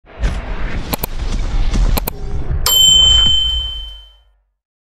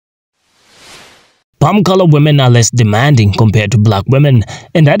Palm color women are less demanding compared to black women,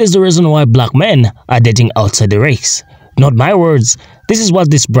 and that is the reason why black men are dating outside the race. Not my words, this is what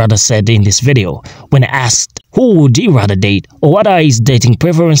this brother said in this video when asked who would he rather date or what are his dating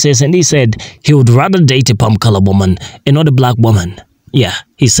preferences, and he said he would rather date a palm color woman and not a black woman. Yeah,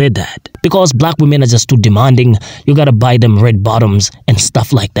 he said that. Because black women are just too demanding, you gotta buy them red bottoms and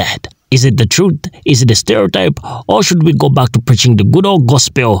stuff like that. Is it the truth? Is it a stereotype? Or should we go back to preaching the good old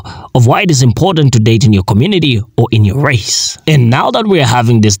gospel of why it is important to date in your community or in your race? And now that we are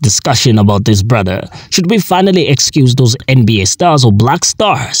having this discussion about this brother, should we finally excuse those NBA stars or black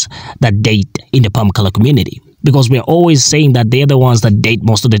stars that date in the palm color community? Because we're always saying that they're the ones that date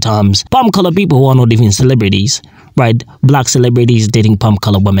most of the times palm color people who are not even celebrities. Right? Black celebrities dating palm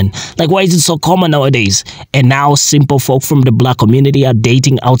color women. Like, why is it so common nowadays? And now simple folk from the black community are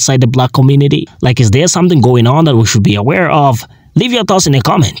dating outside the black community? Like, is there something going on that we should be aware of? Leave your thoughts in the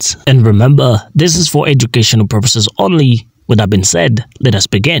comments. And remember, this is for educational purposes only. With that being said, let us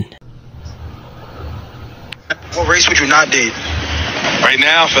begin. What race would you not date? Right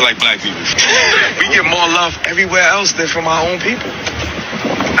now, I feel like black people. We get more love everywhere else than from our own people.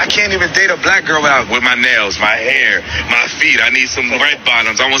 I can't even date a black girl without With my nails, my hair, my feet. I need some red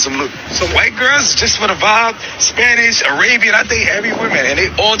bottoms. I want some look. So white girls just for the vibe, Spanish, Arabian, I date every woman, and they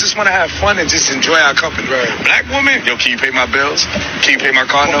all just want to have fun and just enjoy our company. Right. Black woman, yo, can you pay my bills? Can you pay my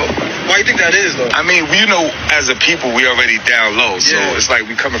car note? Why do you think that is, though? I mean, you know, as a people, we already down low, so it's like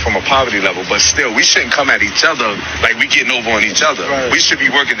we coming from a poverty level, but still, we shouldn't come at each other like we getting over on each other. Right. We should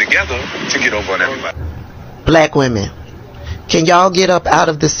be working together to get over on everybody. Black women, can y'all get up out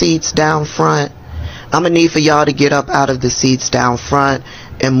of the seats down front? I'm gonna need for y'all to get up out of the seats down front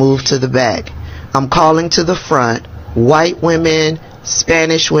and move to the back. I'm calling to the front white women,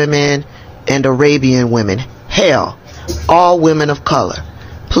 Spanish women, and Arabian women. Hell, all women of color.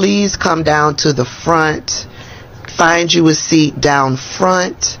 Please come down to the front. Find you a seat down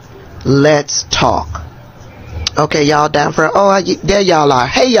front. Let's talk. Okay, y'all down front. Oh, there y'all are.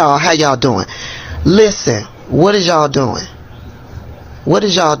 Hey y'all, how y'all doing? Listen, what is y'all doing? What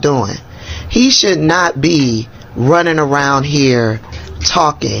is y'all doing? He should not be running around here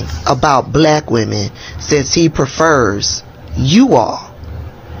talking about black women since he prefers you all.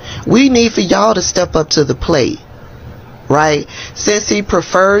 We need for y'all to step up to the plate, right? Since he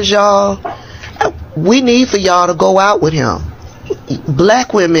prefers y'all, we need for y'all to go out with him.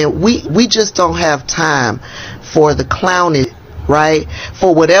 Black women, we just don't have time for the clowning, right?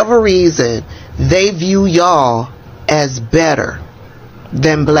 For whatever reason, they view y'all as better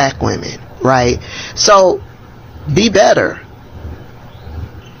than black women, right? So be better.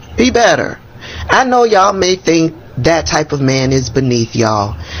 Be better. I know y'all may think that type of man is beneath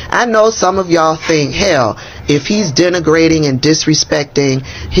y'all. I know some of y'all think, hell, if he's denigrating and disrespecting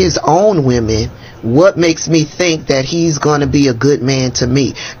his own women, what makes me think that he's going to be a good man to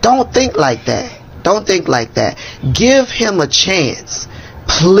me? Don't think like that. Don't think like that. Give him a chance,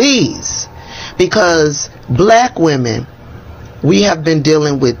 please, because black women, we have been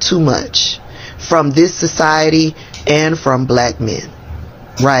dealing with too much from this society and from black men,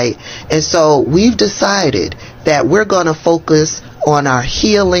 right? And so we've decided that we're going to focus on our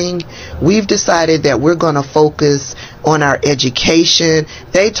healing. We've decided that we're going to focus on our education.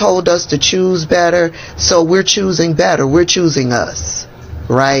 They told us to choose better, so we're choosing better. We're choosing us,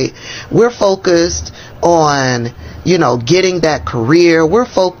 right? We're focused on, you know, getting that career. We're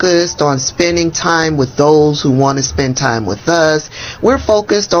focused on spending time with those who want to spend time with us. We're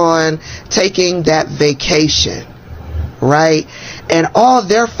focused on taking that vacation, right? And all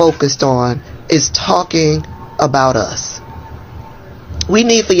they're focused on is talking about us. We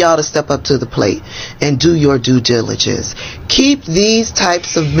need for y'all to step up to the plate and do your due diligence. Keep these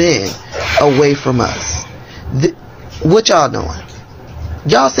types of men away from us. What y'all doing?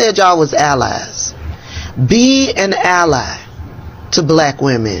 Y'all said y'all was allies. Be an ally to black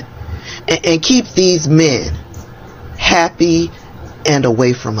women and keep these men happy and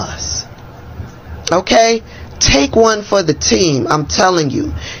away from us. Okay? Take one for the team. I'm telling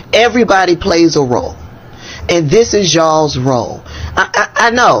you, everybody plays a role. And this is y'all's role. I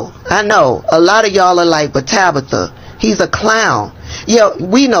know. A lot of y'all are like, but Tabitha, he's a clown. Yeah,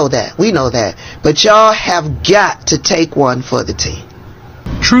 we know that. We know that. But y'all have got to take one for the team.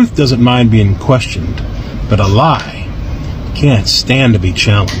 Truth doesn't mind being questioned, but a lie can't stand to be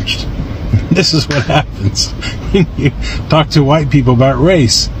challenged. This is what happens when you talk to white people about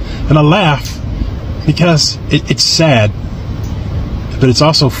race. And I laugh because it's sad, but it's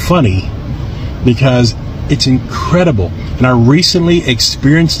also funny because it's incredible. And I recently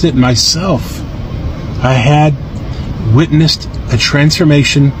experienced it myself. I had witnessed a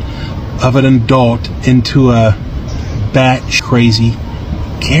transformation of an adult into a batch crazy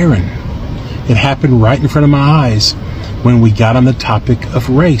Karen. It happened right in front of my eyes when we got on the topic of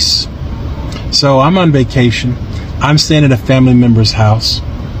race. So I'm on vacation. I'm staying at a family member's house.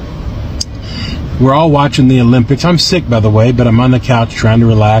 We're all watching the Olympics. I'm sick, by the way, but I'm on the couch trying to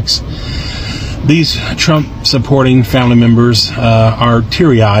relax. These Trump supporting family members are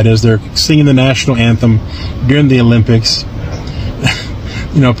teary-eyed as they're singing the national anthem during the Olympics.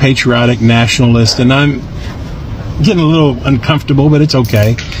 You know, patriotic nationalist, and I'm getting a little uncomfortable, but it's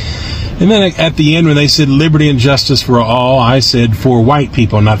okay. And then at the end, when they said liberty and justice for all, I said for white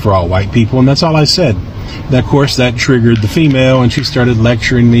people, not for all white people, and that's all I said. And of course, that triggered the female, and she started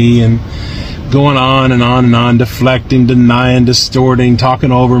lecturing me and going on and on and on, deflecting, denying, distorting,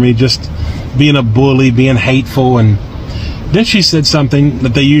 talking over me, just being a bully, being hateful. And then she said something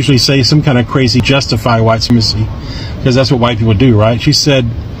that they usually say, some kind of crazy justify white supremacy, because that's what white people do, right? She said,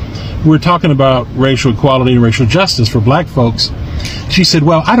 we're talking about racial equality and racial justice for black folks. She said,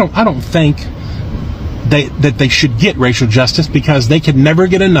 well, I don't think that they should get racial justice because they can never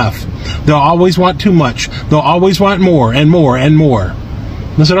get enough. They'll always want too much. They'll always want more and more and more.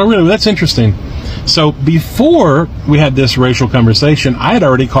 I said, oh, really? Well, that's interesting. So before we had this racial conversation, I had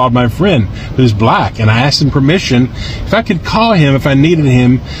already called my friend who's black, and I asked him permission if I could call him if I needed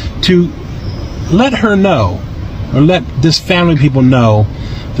him to let her know, or let this family people know,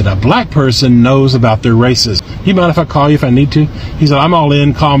 that a black person knows about their racism. You mind if I call you if I need to? He said, I'm all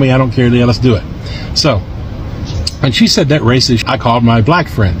in, call me, I don't care, yeah, let's do it. So, when she said that racist, I called my black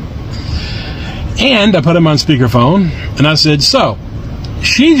friend. And I put him on speakerphone, and I said, so,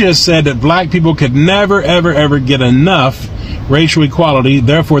 she just said that black people could never, ever, ever get enough racial equality,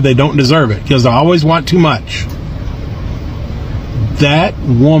 therefore they don't deserve it, because they always want too much. That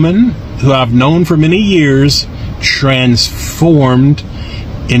woman, who I've known for many years, transformed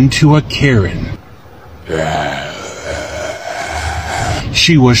into a Karen.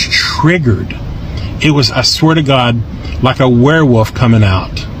 She was triggered. It was, I swear to God, like a werewolf coming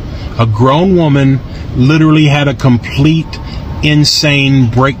out. A grown woman literally had a complete insane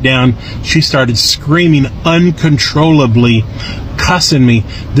breakdown. She started screaming uncontrollably, cussing me,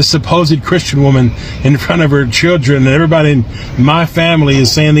 the supposed Christian woman, in front of her children, and everybody in my family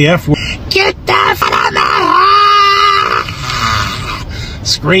is saying the F word. Get the f out of my house!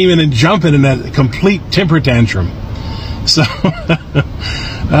 Screaming and jumping in that complete temper tantrum. So,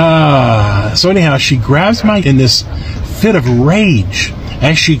 so anyhow, she grabs my in this fit of rage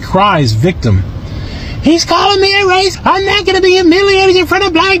as she cries, victim. He's calling me a race. I'm not going to be humiliated in front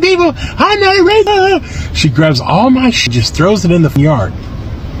of black people. I'm not a race. She grabs all my shit, just throws it in the yard,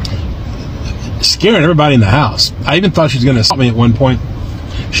 scaring everybody in the house. I even thought she was going to assault me at one point.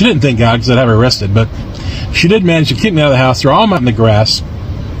 She didn't, thank God, because I'd have her arrested, but she did manage to kick me out of the house, throw all my in the grass.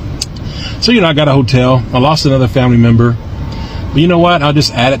 So, you know, I got a hotel. I lost another family member. But you know what? I'll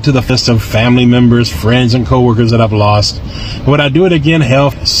just add it to the list of family members, friends, and coworkers that I've lost. And would I do it again?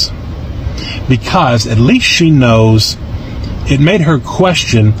 Hell yes. Because at least she knows it made her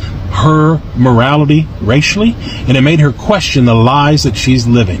question her morality racially, and it made her question the lies that she's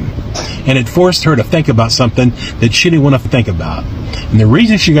living. And it forced her to think about something that she didn't want to think about. And the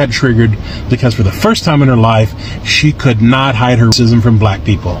reason she got triggered, because for the first time in her life, she could not hide her racism from black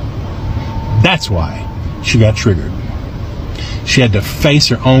people. That's why she got triggered. She had to face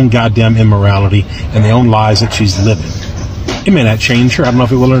her own goddamn immorality and the own lies that she's living. It may not change her, I don't know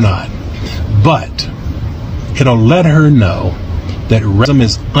if it will or not, but it'll let her know that racism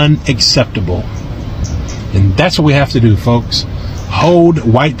is unacceptable. And that's what we have to do, folks. Hold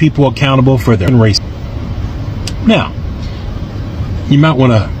white people accountable for their racism. Now, you might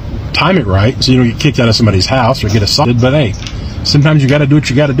want to time it right so you don't get kicked out of somebody's house or get assaulted, but hey, sometimes you got to do what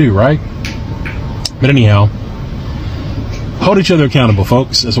you got to do, right? But anyhow, hold each other accountable,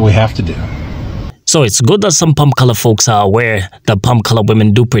 folks. That's what we have to do. So it's good that some palm color folks are aware that palm color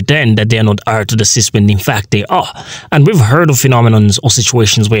women do pretend that they are not heir to the system, when in fact they are. And we've heard of phenomenons or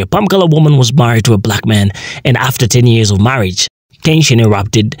situations where a palm color woman was married to a black man, and after 10 years of marriage, tension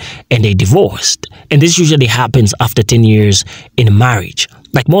erupted and they divorced. And this usually happens after 10 years in marriage.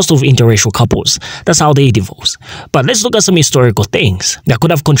 Like most of interracial couples, that's how they divorce. But let's look at some historical things that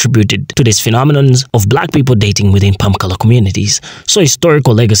could have contributed to these phenomenons of black people dating within palm color communities. So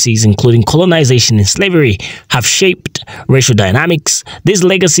historical legacies, including colonization and slavery, have shaped racial dynamics. These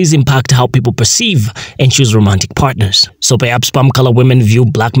legacies impact how people perceive and choose romantic partners. So perhaps palm color women view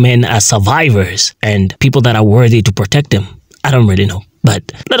black men as survivors and people that are worthy to protect them. I don't really know. But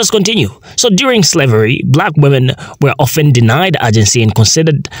let us continue. So during slavery, black women were often denied agency and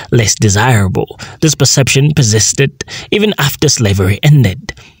considered less desirable. This perception persisted even after slavery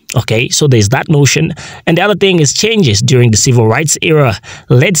ended. Okay, so there's that notion. And the other thing is changes during the civil rights era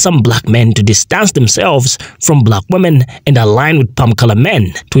led some black men to distance themselves from black women and align with palm color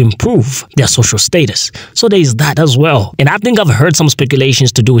men to improve their social status. So there's that as well. And I think I've heard some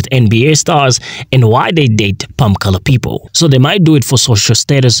speculations to do with NBA stars and why they date palm color people. So they might do it for social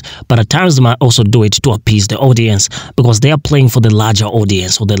status, but at times they might also do it to appease the audience because they are playing for the larger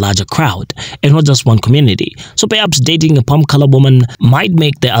audience or the larger crowd and not just one community. So perhaps dating a palm color woman might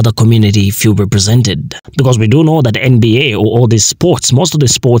make the other community feel represented, because we do know that NBA or all these sports, most of the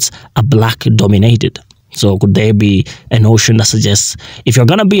sports are black dominated. So could there be a notion that suggests if you're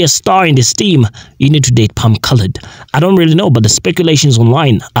gonna be a star in this team, you need to date palm colored? I don't really know, but the speculations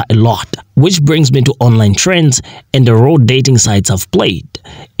online are a lot. Which brings me to online trends and the role dating sites have played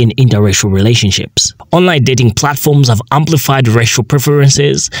in interracial relationships. Online dating platforms have amplified racial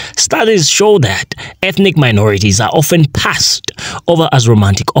preferences. Studies show that ethnic minorities are often passed over as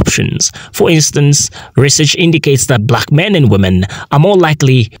romantic options. For instance, research indicates that black men and women are more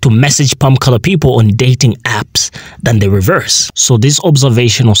likely to message palm color people on dating apps than the reverse. So this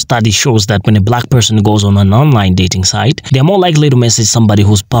observational study shows that when a black person goes on an online dating site, they're more likely to message somebody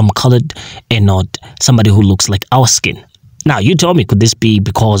who's palm colored and not somebody who looks like our skin. Now, you tell me, could this be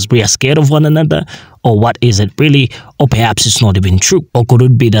because we are scared of one another? Or what is it really? Or perhaps it's not even true. Or could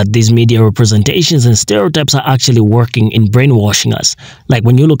it be that these media representations and stereotypes are actually working in brainwashing us? Like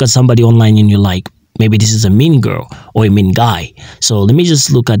when you look at somebody online and you're like, maybe this is a mean girl or a mean guy. So let me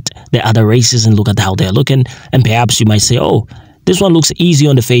just look at the other races and look at how they're looking. And perhaps you might say, oh, this one looks easy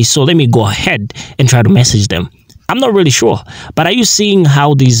on the face, so let me go ahead and try to message them. I'm not really sure, but are you seeing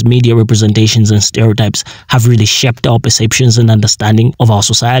how these media representations and stereotypes have really shaped our perceptions and understanding of our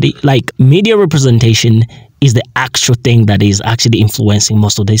society? Like, media representation is the actual thing that is actually influencing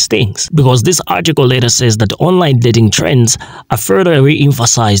most of these things. Because this article later says that online dating trends are further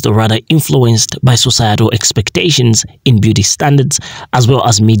re-emphasized or rather influenced by societal expectations in beauty standards as well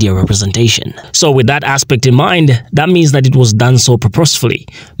as media representation. So with that aspect in mind, that means that it was done so purposefully.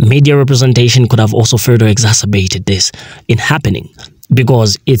 Media representation could have also further exacerbated this in happening,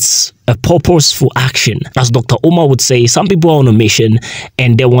 because it's a purposeful action. As Dr. Umar would say, some people are on a mission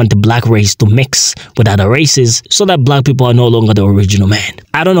and they want the black race to mix with other races so that black people are no longer the original man.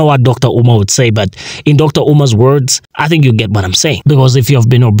 I don't know what Dr. Umar would say, but in Dr. Umar's words, I think you get what I'm saying. Because if you have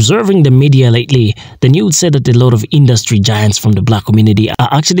been observing the media lately, then you would say that a lot of industry giants from the black community are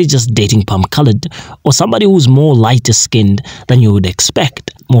actually just dating palm colored or somebody who's more lighter skinned than you would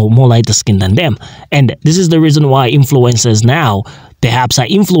expect, more lighter skinned than them. And this is the reason why influencers now perhaps are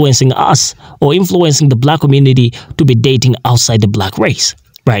influencing us or influencing the black community to be dating outside the black race,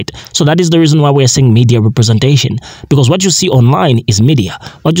 right? So that is the reason why we're saying media representation, because what you see online is media.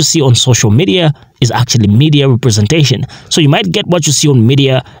 What you see on social media is actually media representation. So you might get what you see on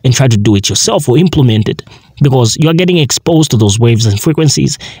media and try to do it yourself or implement it, because you're getting exposed to those waves and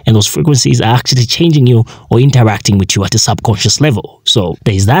frequencies, and those frequencies are actually changing you or interacting with you at a subconscious level. So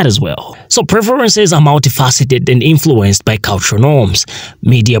there's that as well. So preferences are multifaceted and influenced by cultural norms,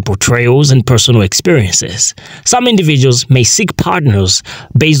 media portrayals, and personal experiences. Some individuals may seek partners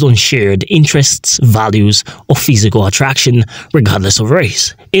based on shared interests, values, or physical attraction, regardless of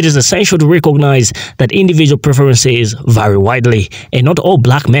race. It is essential to recognize that individual preferences vary widely, and not all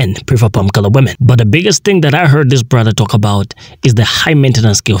black men prefer palm color women. But the biggest thing that I heard this brother talk about is the high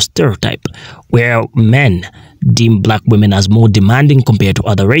maintenance girl stereotype, where men deem black women as more demanding compared to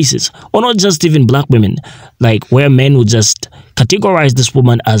other races, or not just even black women, like where men would just categorize this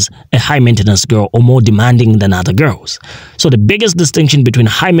woman as a high maintenance girl or more demanding than other girls. So the biggest distinction between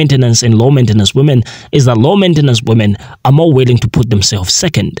high maintenance and low maintenance women is that low maintenance women are more willing to put themselves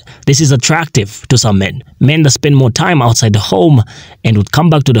second. This is attractive to some men that spend more time outside the home and would come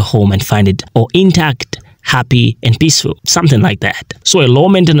back to the home and find it all intact, happy, and peaceful, something like that. So a low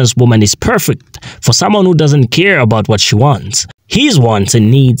maintenance woman is perfect for someone who doesn't care about what she wants. His wants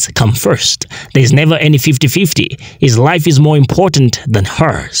and needs come first. There's never any 50-50. His life is more important than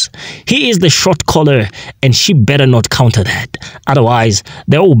hers. He is the short caller, and she better not counter that. Otherwise,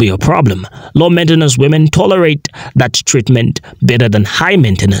 there will be a problem. Low maintenance women tolerate that treatment better than high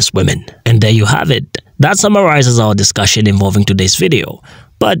maintenance women. And there you have it. That summarizes our discussion involving today's video.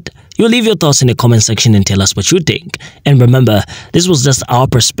 But you leave your thoughts in the comment section and tell us what you think. And remember, this was just our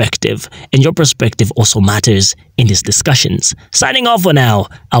perspective, and your perspective also matters in these discussions. Signing off for now.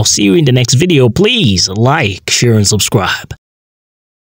 I'll see you in the next video. Please like, share, and subscribe.